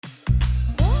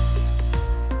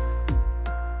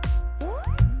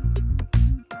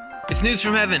It's News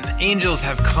from Heaven. Angels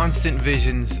have constant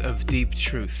visions of deep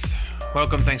truth.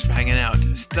 Welcome, thanks for hanging out.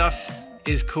 Stuff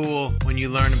is cool when you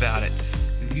learn about it.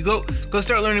 You go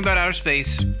start learning about outer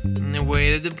space and the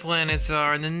way that the planets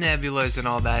are and the nebulas and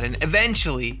all that. And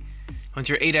eventually, once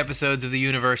you're 8 episodes of the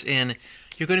universe in,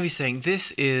 you're going to be saying,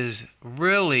 this is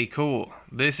really cool.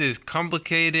 This is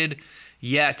complicated,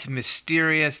 yet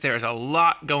mysterious. There's a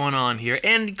lot going on here.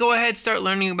 And go ahead, start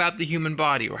learning about the human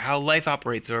body or how life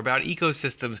operates or about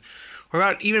ecosystems or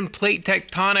about even plate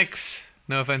tectonics.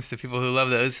 No offense to people who love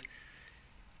those.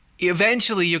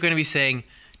 Eventually, you're going to be saying,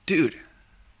 dude,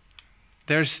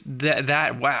 there's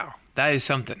that, wow, that is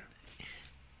something.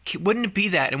 Wouldn't it be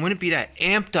that, and wouldn't it be that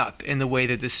amped up in the way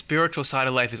that the spiritual side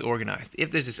of life is organized?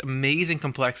 If there's this amazing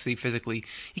complexity physically,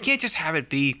 you can't just have it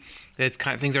be that it's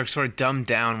kind of, things are sort of dumbed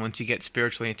down once you get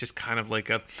spiritually. It's just kind of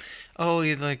like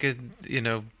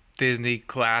Disney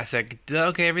classic.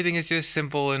 Okay, everything is just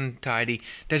simple and tidy.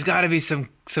 There's got to be some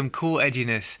cool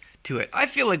edginess to it. I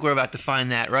feel like we're about to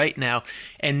find that right now,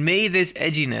 and may this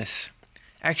edginess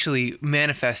actually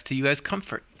manifest to you as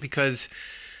comfort, because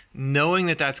knowing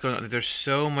that that's going on, that there's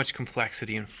so much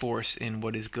complexity and force in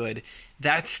what is good,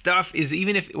 that stuff is,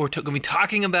 even if we're going to be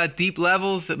talking about deep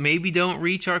levels that maybe don't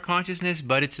reach our consciousness,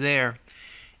 but it's there.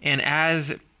 And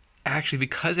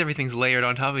because everything's layered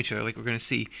on top of each other, like we're going to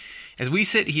see, as we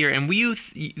sit here, and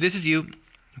this is you,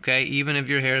 okay, even if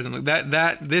your hair doesn't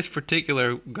look, this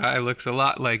particular guy looks a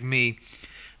lot like me,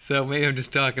 so maybe I'm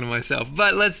just talking to myself,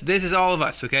 but this is all of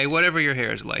us, okay, whatever your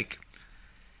hair is like,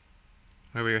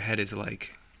 whatever your head is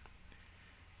like,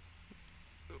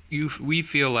 we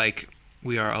feel like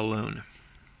we are alone.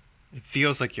 It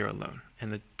feels like you're alone.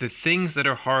 And the things that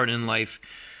are hard in life,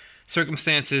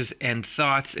 circumstances and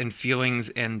thoughts and feelings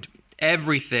and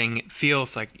everything,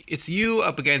 feels like it's you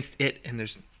up against it, and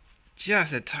there's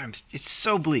just at times, it's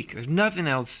so bleak. There's nothing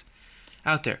else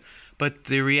out there. But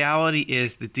the reality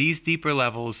is that these deeper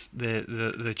levels,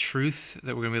 the truth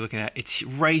that we're going to be looking at, it's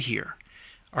right here.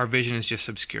 Our vision is just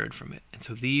obscured from it. And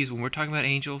so when we're talking about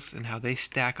angels and how they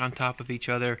stack on top of each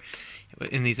other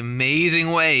in these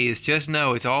amazing ways, just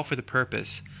know it's all for the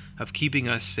purpose of keeping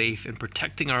us safe and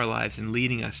protecting our lives and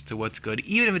leading us to what's good,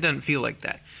 even if it doesn't feel like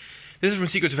that. This is from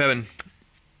Secrets of Heaven.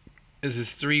 This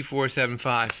is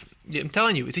 3475. I'm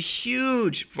telling you, it's a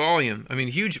huge volume. I mean,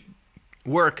 huge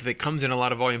work that comes in a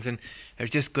lot of volumes, and there's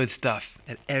just good stuff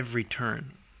at every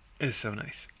turn. It's so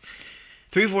nice.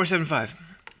 3475.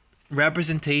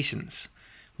 Representations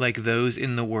like those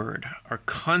in the Word are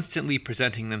constantly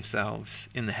presenting themselves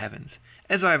in the heavens,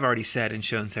 as I've already said and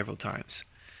shown several times.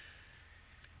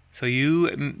 So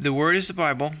the Word is the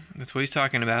Bible. That's what he's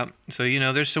talking about. So,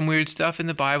 there's some weird stuff in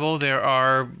the Bible. There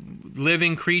are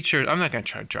living creatures. I'm not going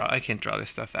to try to draw. I can't draw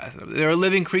this stuff fast enough. There are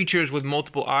living creatures with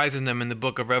multiple eyes in them in the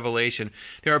book of Revelation.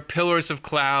 There are pillars of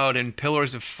cloud and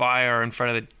pillars of fire in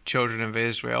front of the children of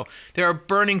Israel. There are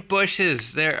burning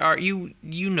bushes. There are,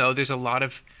 there's a lot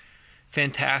of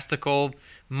fantastical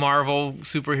Marvel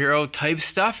superhero type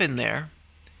stuff in there.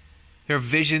 There are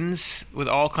visions with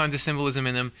all kinds of symbolism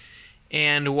in them.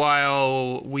 And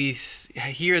while we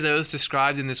hear those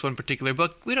described in this one particular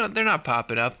book, they're not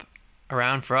popping up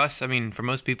around for us. I mean, for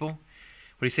most people.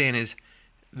 What he's saying is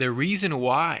the reason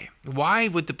why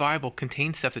would the Bible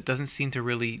contain stuff that doesn't seem to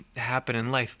really happen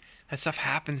in life? That stuff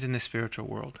happens in the spiritual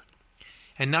world.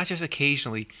 And not just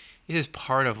occasionally, it is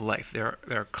part of life.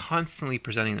 They're constantly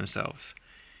presenting themselves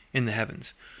in the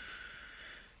heavens.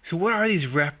 So what are these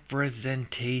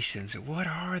representations? What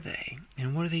are they?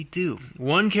 And what do they do?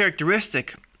 One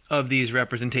characteristic of these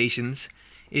representations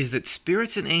is that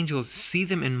spirits and angels see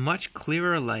them in much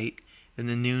clearer light than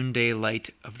the noonday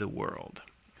light of the world.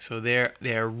 So they're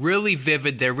really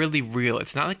vivid. They're really real.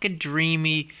 It's not like a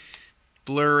dreamy,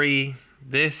 blurry.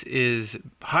 This is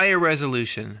higher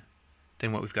resolution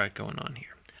than what we've got going on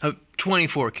here.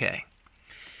 24K.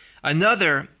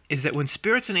 Another is that when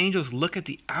spirits and angels look at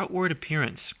the outward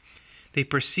appearance, they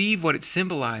perceive what it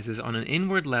symbolizes on an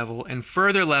inward level and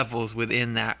further levels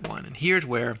within that one. And here's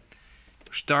where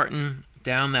we're starting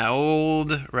down that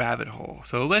old rabbit hole.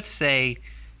 So let's say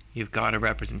you've got a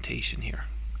representation here.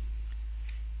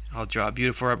 I'll draw a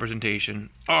beautiful representation.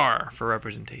 R for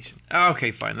representation.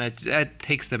 Okay, fine. That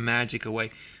takes the magic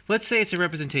away. Let's say it's a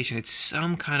representation. It's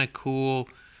some kind of cool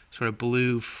sort of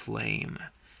blue flame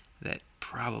that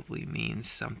probably means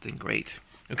something great.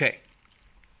 Okay.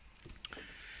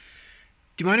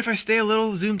 Do you mind if I stay a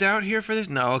little zoomed out here for this?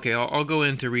 No, okay, I'll go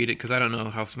in to read it because I don't know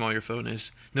how small your phone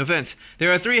is. No offense.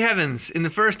 There are 3 heavens. In the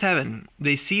first heaven,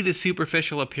 they see the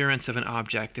superficial appearance of an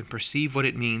object and perceive what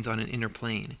it means on an inner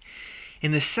plane.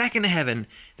 In the second heaven,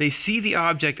 they see the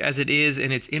object as it is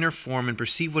in its inner form and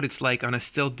perceive what it's like on a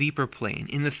still deeper plane.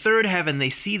 In the third heaven,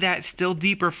 they see that still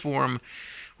deeper form,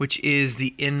 which is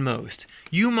the inmost.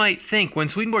 You might think, when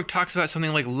Swedenborg talks about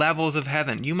something like levels of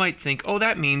heaven, you might think, oh,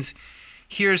 that means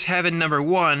here's heaven number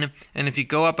 1, and if you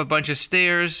go up a bunch of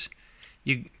stairs,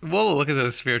 whoa, look at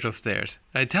those spiritual stairs.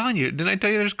 Didn't I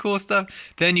tell you there's cool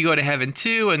stuff? Then you go to heaven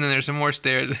 2, and then there's some more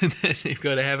stairs, and then you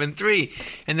go to heaven 3,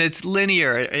 and it's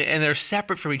linear, and they're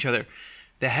separate from each other.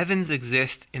 The heavens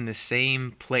exist in the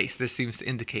same place. This seems to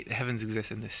indicate the heavens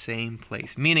exist in the same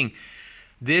place, meaning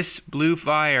this blue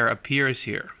fire appears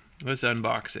here. Let's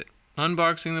unbox it.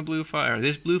 Unboxing the blue fire.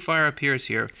 This blue fire appears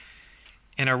here,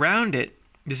 and around it,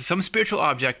 this is some spiritual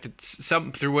object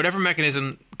that through whatever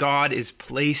mechanism God is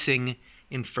placing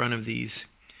in front of these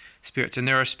spirits. And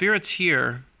there are spirits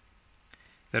here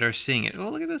that are seeing it. Oh,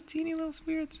 look at those teeny little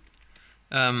spirits.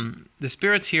 The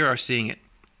spirits here are seeing it.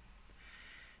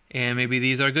 And maybe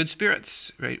these are good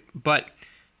spirits, right? But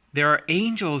there are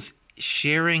angels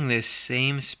sharing this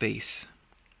same space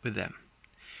with them.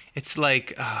 It's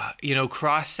like,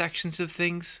 cross sections of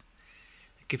things.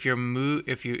 Like if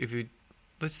you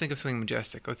let's think of something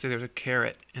majestic. Let's say there's a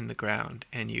carrot in the ground,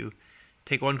 and you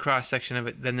take one cross section of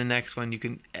it, then the next one. You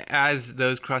can, as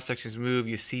those cross sections move,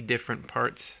 you see different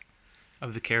parts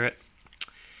of the carrot.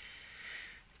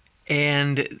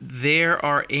 And there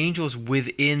are angels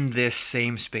within this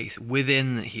same space,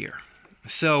 within here.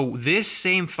 So this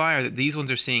same fire that these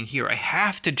ones are seeing here, I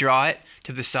have to draw it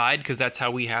to the side because that's how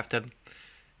we have to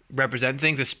represent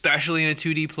things, especially in a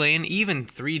 2D plane, even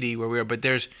 3D where we are. But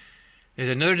there's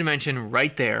another dimension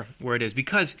right there where it is.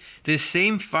 Because this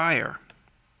same fire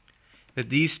that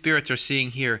these spirits are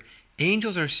seeing here,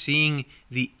 angels are seeing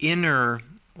the inner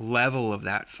level of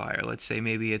that fire. Let's say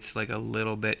maybe it's like a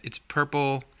little bit, it's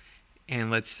purple,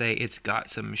 and let's say it's got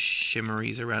some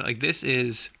shimmeries around it. Like this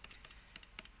is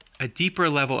a deeper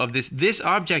level of this. This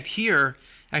object here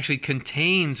actually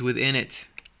contains within it,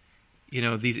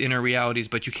 these inner realities,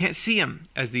 but you can't see them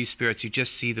as these spirits. You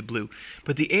just see the blue.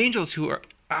 But the angels who are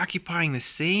occupying the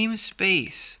same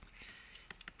space,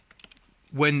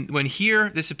 when here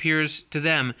this appears to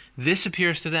them, this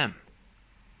appears to them.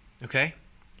 Okay?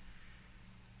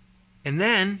 And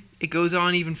then it goes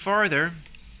on even farther.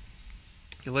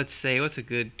 Let's say, what's a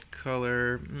good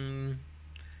color?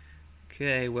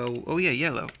 Okay, well, oh yeah,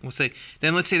 yellow. We'll say,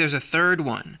 then let's say there's a third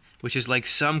one, which is like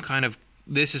some kind of,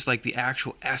 this is like the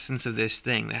actual essence of this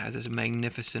thing that has this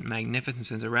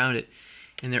magnificence around it.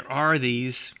 And there are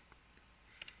these,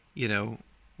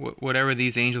 whatever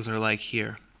these angels are like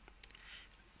here,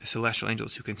 the celestial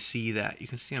angels who can see that. You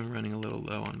can see I'm running a little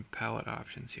low on palette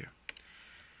options here.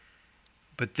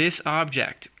 But this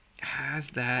object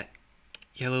has that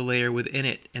yellow layer within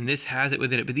it, and this has it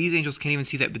within it. But these angels can't even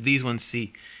see that, but these ones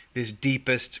see this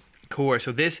deepest core.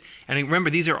 So this, and remember,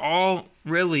 these are all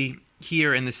really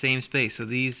here in the same space. So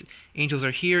these angels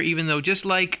are here, even though just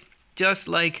like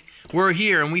we're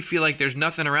here and we feel like there's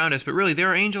nothing around us, but really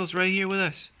there are angels right here with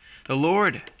us. The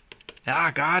Lord,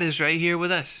 God is right here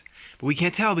with us. But we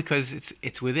can't tell because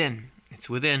it's within. It's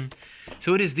within.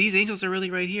 So it is, these angels are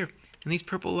really right here. And these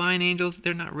purple line angels,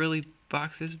 they're not really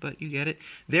boxes, but you get it.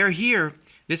 They're here.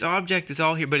 This object is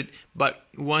all here, but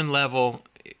one level,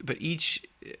 but each,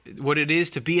 what it is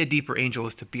to be a deeper angel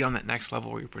is to be on that next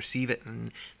level where you perceive it,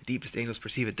 and the deepest angels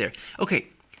perceive it there. Okay,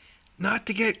 not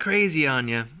to get crazy on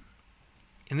you,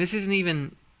 and this isn't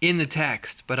even in the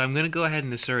text, but I'm going to go ahead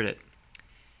and assert it.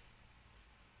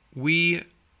 We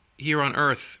here on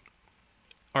earth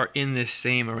are in this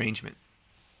same arrangement.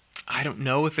 I don't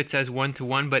know if it's as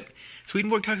one-to-one, but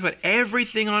Swedenborg talks about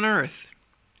everything on earth.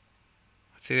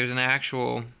 Let's say there's an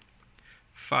actual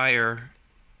fire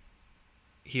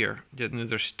here.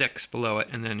 There's sticks below it,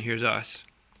 and then here's us.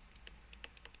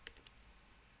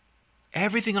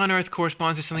 Everything on earth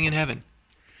corresponds to something in heaven.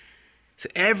 So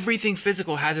everything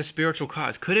physical has a spiritual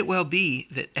cause. Could it well be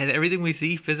that everything we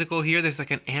see physical here, there's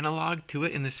like an analog to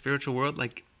it in the spiritual world?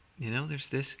 Like, there's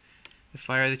this, the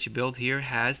fire that you build here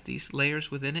has these layers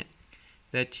within it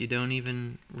that you don't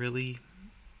even really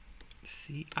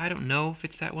see. I don't know if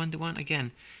it's that one-to-one.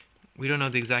 Again, we don't know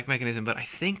the exact mechanism, but I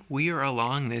think we are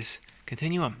along this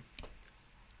continuum.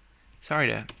 Sorry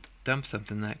to dump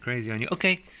something that crazy on you.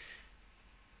 Okay.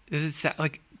 Does it sound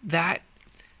like that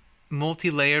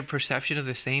multi-layered perception of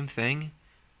the same thing?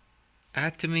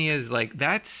 That to me is like,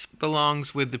 that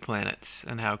belongs with the planets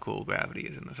and how cool gravity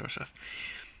is and this sort of stuff.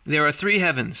 There are 3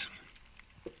 heavens.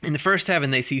 In the first heaven,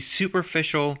 they see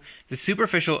the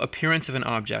superficial appearance of an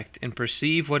object and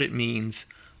perceive what it means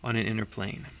on an inner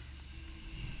plane.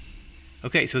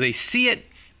 Okay, so they see it,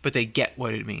 but they get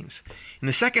what it means. In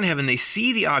the second heaven, they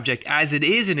see the object as it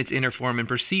is in its inner form and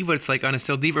perceive what it's like on a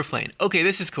still deeper plane. Okay,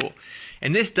 this is cool.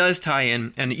 And this does tie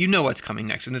in, and you know what's coming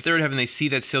next. In the third heaven, they see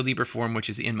that still deeper form, which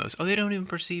is the inmost. Oh, they don't even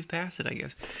perceive past it, I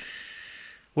guess.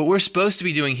 What we're supposed to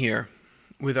be doing here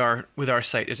with our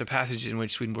sight, there's a passage in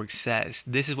which Swedenborg says,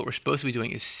 this is what we're supposed to be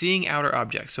doing, is seeing outer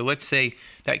objects. So let's say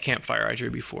that campfire I drew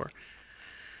before.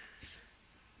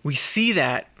 We see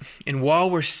that, and while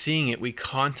we're seeing it, we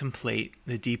contemplate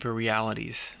the deeper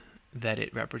realities that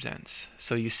it represents.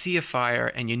 So you see a fire,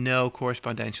 and you know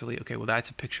correspondentially, okay, well, that's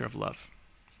a picture of love.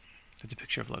 That's a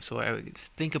picture of love. So I would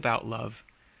think about love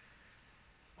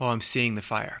while I'm seeing the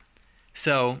fire.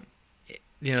 So,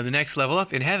 the next level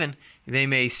up in heaven, they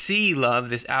may see love,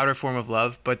 this outer form of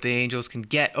love, but the angels can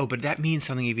get, but that means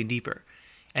something even deeper.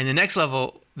 And the next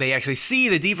level, they actually see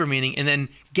the deeper meaning and then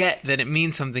get that it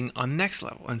means something on the next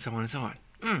level, and so on and so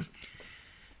on.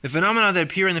 The phenomena that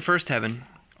appear in the first heaven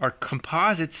are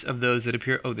composites of those that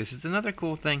appear. Oh, this is another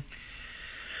cool thing.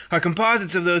 Are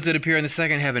composites of those that appear in the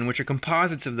second heaven, which are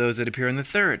composites of those that appear in the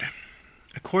third.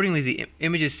 Accordingly, the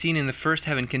images seen in the first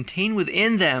heaven contain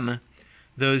within them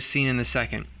those seen in the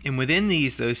second, and within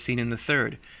these those seen in the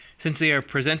third. Since they are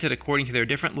presented according to their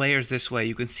different layers this way,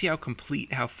 you can see how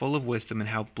complete, how full of wisdom, and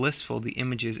how blissful the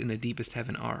images in the deepest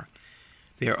heaven are.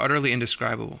 They are utterly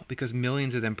indescribable, because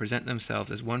millions of them present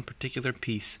themselves as one particular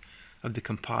piece of the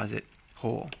composite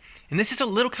whole. And this is a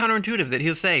little counterintuitive, that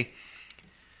he'll say,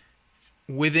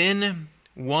 within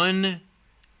one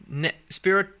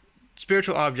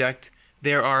spiritual object,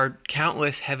 there are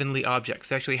countless heavenly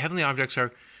objects. Actually, heavenly objects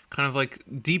are kind of like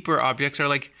deeper objects, are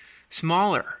like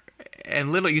smaller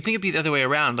and little. You think it'd be the other way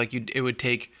around, like it would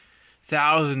take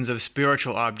thousands of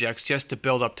spiritual objects just to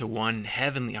build up to one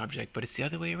heavenly object, but it's the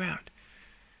other way around.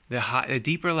 The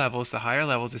deeper levels, the higher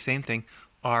levels, the same thing,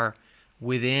 are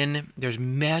within, there's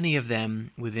many of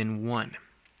them within one.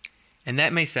 And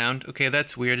that may sound, okay,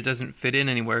 that's weird, it doesn't fit in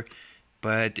anywhere,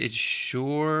 but it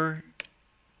sure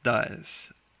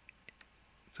does.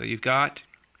 So you've got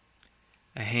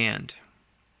a hand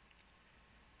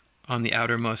on the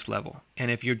outermost level. And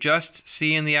if you're just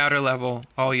seeing the outer level,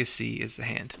 all you see is the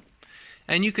hand.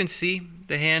 And you can see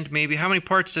the hand maybe, how many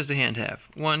parts does the hand have?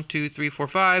 1, 2, 3, 4,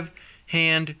 5.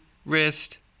 Hand,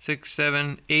 wrist, 6,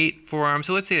 7, 8, forearm.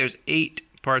 So let's say there's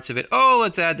 8 parts of it. Oh,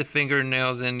 let's add the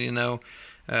fingernails and,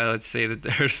 let's say that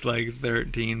there's like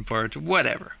 13 parts,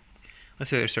 whatever. Let's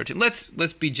say there's 13.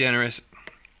 Let's be generous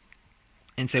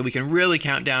and say we can really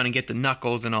count down and get the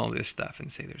knuckles and all this stuff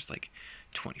and say there's like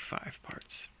 25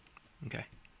 parts. Okay.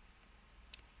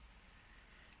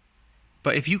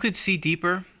 But if you could see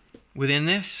deeper within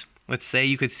this, let's say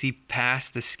you could see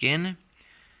past the skin,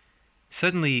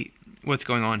 suddenly what's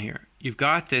going on here? You've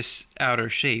got this outer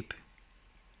shape.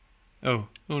 Oh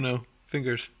no,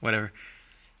 fingers, whatever.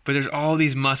 But there's all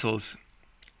these muscles,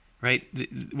 right?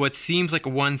 What seems like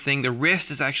one thing, the wrist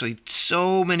is actually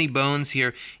so many bones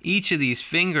here. Each of these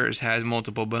fingers has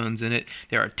multiple bones in it.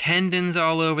 There are tendons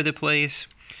all over the place,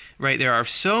 right? There are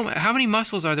how many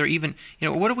muscles are there even?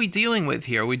 What are we dealing with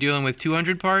here? Are we dealing with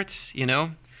 200 parts,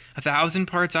 1,000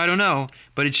 parts? I don't know,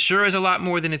 but it sure is a lot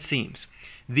more than it seems.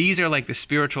 These are like the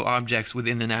spiritual objects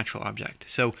within the natural object.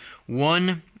 So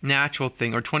one natural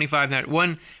thing, or 25,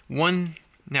 one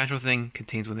natural thing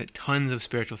contains within it tons of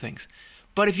spiritual things.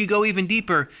 But if you go even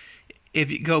deeper,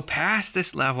 if you go past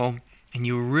this level and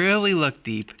you really look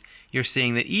deep, you're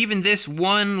seeing that even this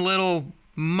one little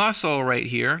muscle right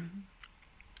here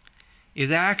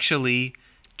is actually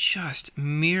just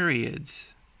myriads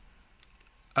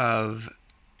of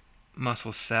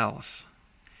muscle cells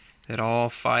that all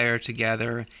fire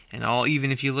together and all,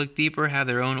 even if you look deeper, have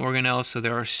their own organelles. So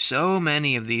there are so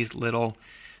many of these little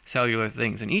cellular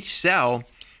things, and each cell,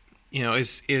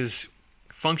 is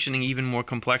functioning even more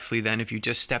complexly than if you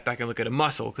just step back and look at a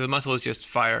muscle, because a muscle is just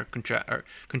fire,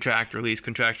 contract,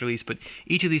 release. But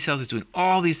each of these cells is doing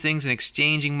all these things and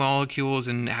exchanging molecules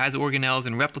and has organelles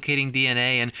and replicating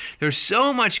DNA, and there's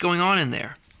so much going on in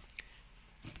there.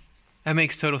 That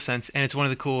makes total sense, and it's one of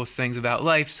the coolest things about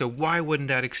life, so why wouldn't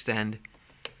that extend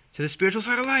to the spiritual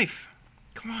side of life?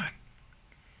 Come on.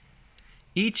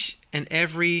 Each and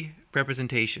every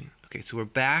representation. Okay, so we're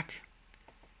back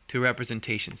to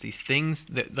representations. These things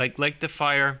that, like the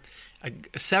fire, I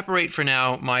separate for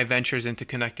now my ventures into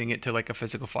connecting it to like a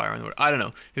physical fire in the world. I don't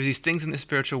know. There's these things in the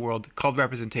spiritual world called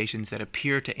representations that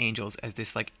appear to angels as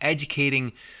this like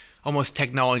educating, almost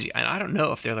technology. And I don't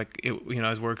know if they're like,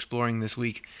 as we're exploring this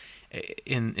week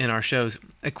in our shows,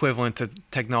 equivalent to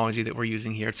technology that we're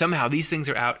using here. Somehow these things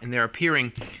are out and they're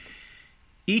appearing.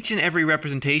 Each and every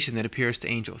representation that appears to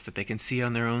angels that they can see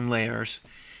on their own layers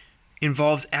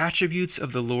involves attributes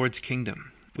of the Lord's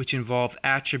kingdom. which involve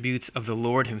attributes of the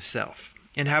Lord himself.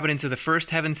 Inhabitants of the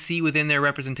first heaven see within their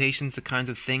representations the kinds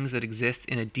of things that exist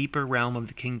in a deeper realm of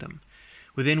the kingdom,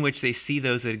 within which they see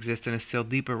those that exist in a still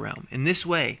deeper realm. In this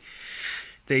way,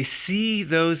 they see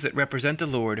those that represent the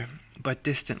Lord, but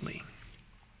distantly.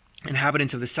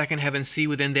 Inhabitants of the second heaven see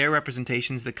within their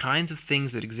representations the kinds of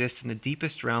things that exist in the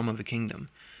deepest realm of the kingdom,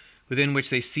 within which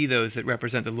they see those that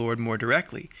represent the Lord more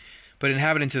directly. But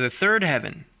inhabitants of the third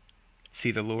heaven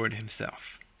see the Lord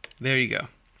himself. There you go.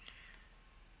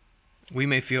 We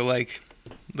may feel like,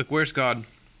 look, where's God?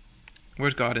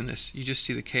 Where's God in this? You just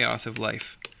see the chaos of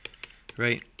life,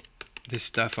 right? This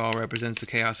stuff all represents the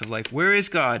chaos of life. Where is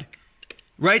God?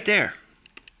 Right there,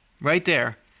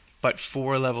 but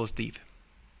 4 levels deep.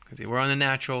 Because we're on the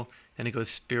natural, then it goes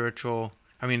spiritual.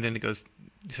 Then it goes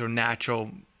sort of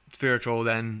natural, spiritual,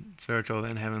 then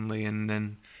heavenly, and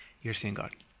then you're seeing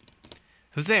God.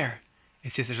 So it's there.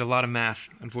 It's just there's a lot of math,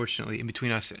 unfortunately, in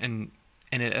between us and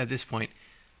at this point.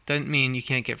 Doesn't mean you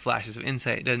can't get flashes of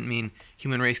insight. It doesn't mean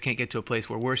human race can't get to a place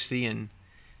where we're seeing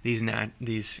these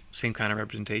same kind of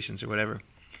representations or whatever.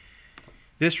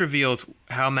 This reveals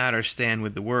how matters stand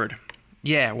with the Word.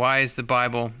 Yeah, why is the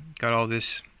Bible got all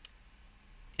this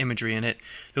imagery in it?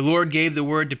 The Lord gave the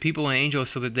Word to people and angels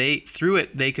so that through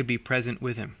it they could be present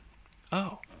with him.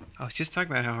 Oh, I was just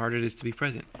talking about how hard it is to be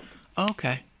present.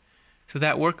 Okay. So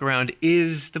that workaround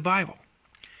is the Bible.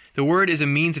 The Word is a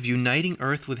means of uniting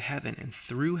earth with heaven and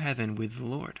through heaven with the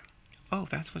Lord. Oh,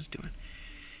 that's what it's doing.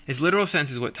 Its literal sense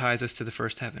is what ties us to the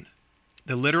first heaven.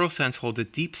 The literal sense holds a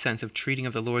deep sense of treating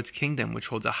of the Lord's kingdom, which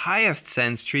holds a highest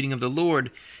sense treating of the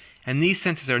Lord, and these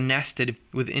senses are nested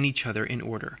within each other in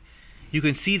order. You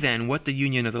can see then what the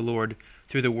union of the Lord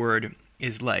through the Word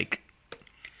is like.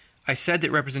 I said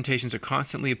that representations are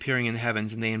constantly appearing in the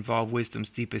heavens, and they involve wisdom's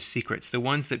deepest secrets. The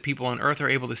ones that people on earth are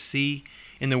able to see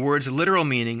in the word's literal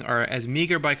meaning are as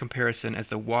meager by comparison as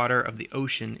the water of the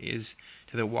ocean is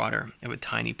to the water of a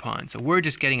tiny pond. So we're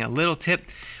just getting a little tip.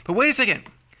 But wait a second.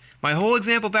 My whole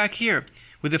example back here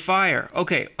with the fire.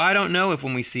 Okay, I don't know if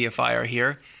when we see a fire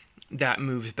here, that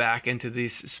moves back into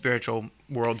these spiritual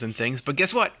worlds and things. But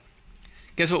guess what?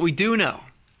 Guess what we do know?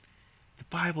 The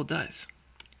Bible does.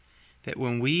 That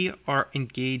when we are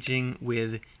engaging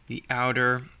with the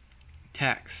outer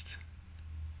text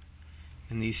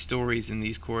and these stories and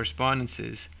these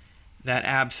correspondences, that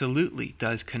absolutely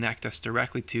does connect us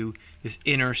directly to this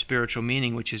inner spiritual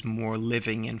meaning, which is more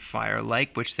living and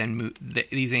fire-like, which then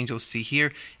these angels see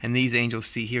here and these angels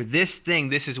see here. This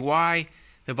is why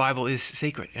the Bible is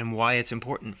sacred and why it's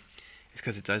important. It's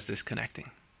because it does this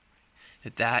connecting.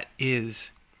 That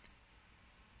is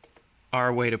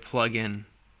our way to plug in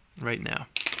right now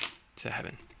to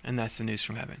heaven. And that's the news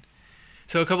from heaven.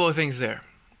 So a couple of things there.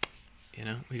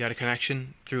 We got a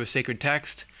connection through a sacred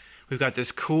text. We've got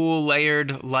this cool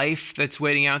layered life that's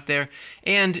waiting out there.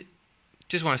 And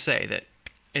just want to say that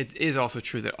it is also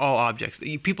true that all objects,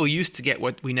 people used to get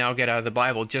what we now get out of the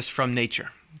Bible just from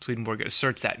nature. Swedenborg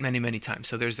asserts that many, many times.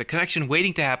 So there's a connection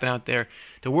waiting to happen out there.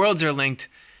 The worlds are linked.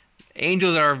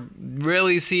 Angels are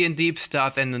really seeing deep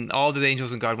stuff, and then all that the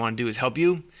angels and God want to do is help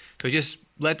you. So just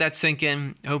let that sink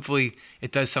in. Hopefully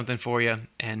it does something for you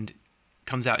and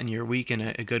comes out in your week in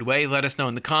a good way. Let us know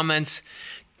in the comments.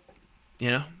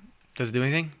 Does it do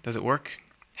anything? Does it work?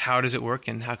 How does it work?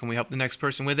 And how can we help the next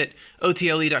person with it?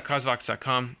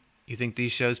 otle.cosvox.com. You think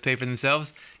these shows pay for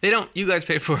themselves? They don't. You guys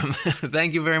pay for them.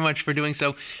 Thank you very much for doing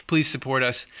so. Please support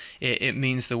us. It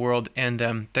means the world.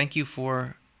 And thank you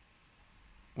for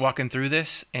walking through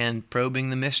this and probing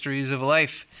the mysteries of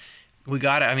life.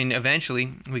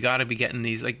 Eventually, we got to be getting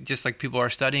these, just like people are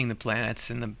studying the planets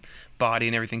and the body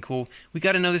and everything cool. We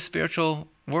got to know the spiritual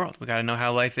world. We got to know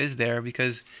how life is there,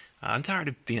 because I'm tired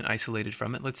of being isolated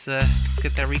from it. Let's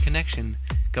get that reconnection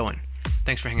going.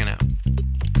 Thanks for hanging out.